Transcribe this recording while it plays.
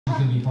She's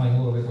going to be playing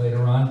a little bit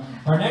later on.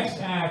 Our next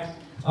act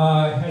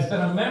has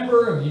been a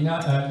member of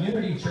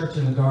Unity Church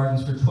in the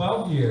Gardens for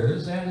 12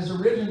 years and is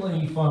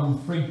originally from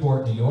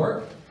Freeport, New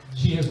York.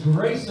 She has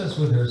graced us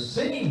with her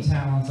singing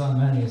talents on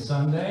many a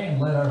Sunday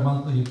and led our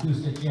monthly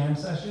acoustic jam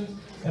sessions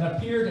and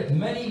appeared at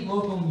many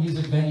local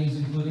music venues,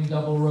 including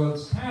Double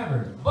Roads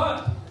Tavern.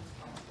 But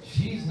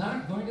she's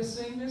not going to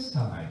sing this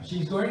time.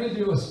 She's going to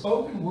do a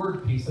spoken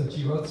word piece that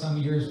she wrote some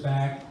years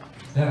back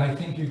that I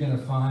think you're going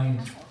to find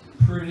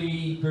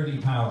pretty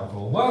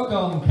powerful.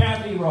 Welcome,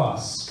 Cathy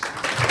Ross.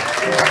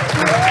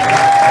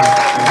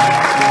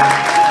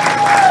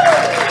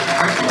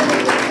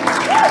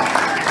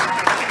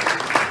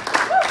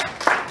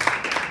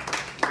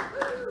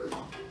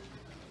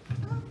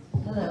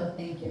 Hello,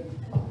 thank you.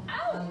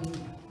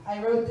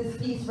 I wrote this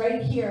piece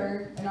right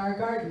here in our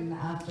garden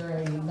after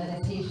a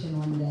meditation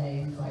one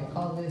day, so I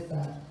call this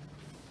a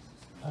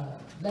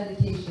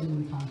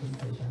meditation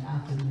contemplation,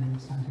 afternoon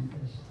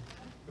contemplation.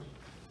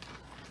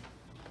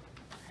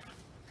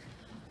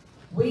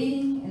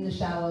 Waiting in the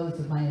shallows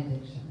of my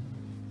addiction,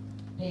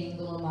 paying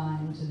little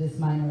mind to this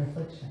minor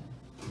affliction.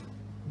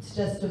 It's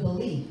just a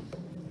belief,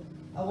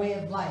 a way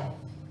of life.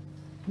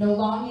 No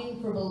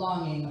longing for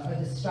belonging or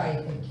the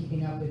strife of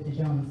keeping up with the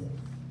Joneses.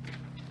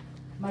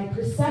 My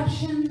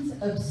perceptions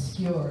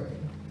obscured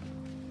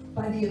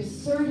by the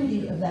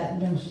absurdity of that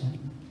notion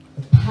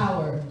of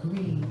power,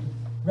 greed,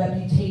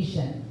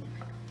 reputation.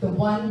 The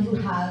one who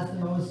has the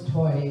most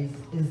toys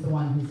is the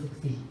one who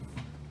succeeds.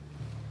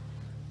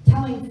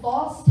 Telling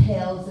false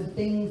tales of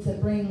things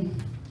that bring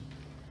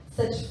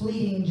such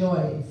fleeting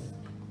joys.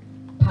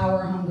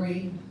 Power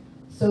hungry,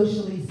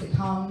 socially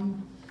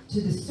succumb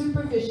to the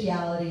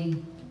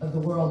superficiality of the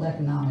world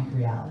economic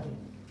reality.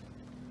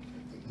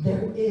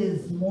 There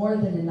is more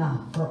than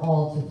enough for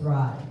all to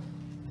thrive.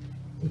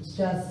 It's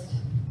just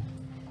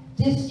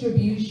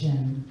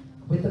distribution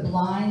with a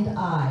blind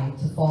eye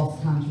to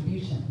false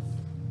contributions.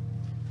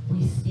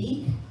 We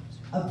speak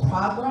of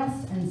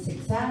progress and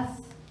success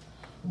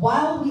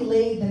while we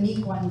lay the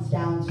meek ones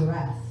down to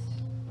rest.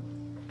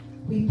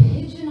 We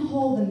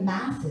pigeonhole the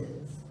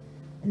masses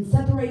and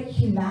separate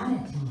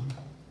humanity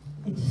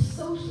into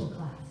social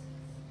classes,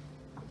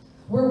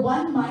 where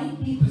one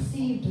might be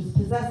perceived as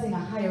possessing a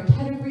higher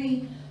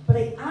pedigree, but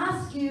I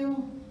ask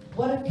you,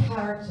 what of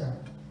character?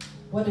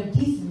 What of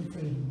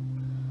decency?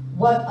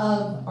 What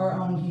of our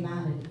own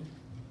humanity?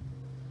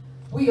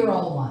 We are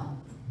all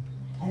one,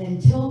 and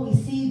until we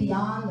see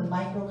beyond the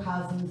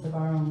microcosms of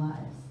our own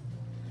lives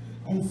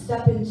and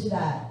step into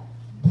that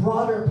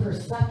broader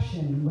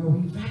perception where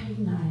we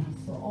recognize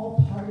we're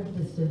all part of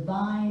this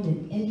divine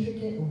and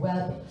intricate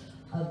web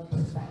of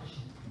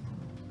perfection,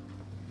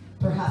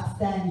 perhaps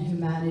then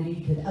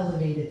humanity could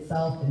elevate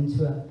itself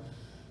into a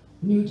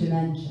new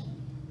dimension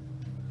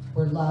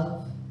where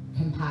love,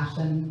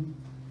 compassion,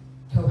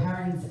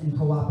 coherence, and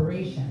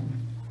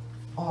cooperation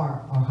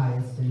are our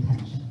highest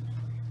intention.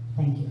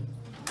 Thank you.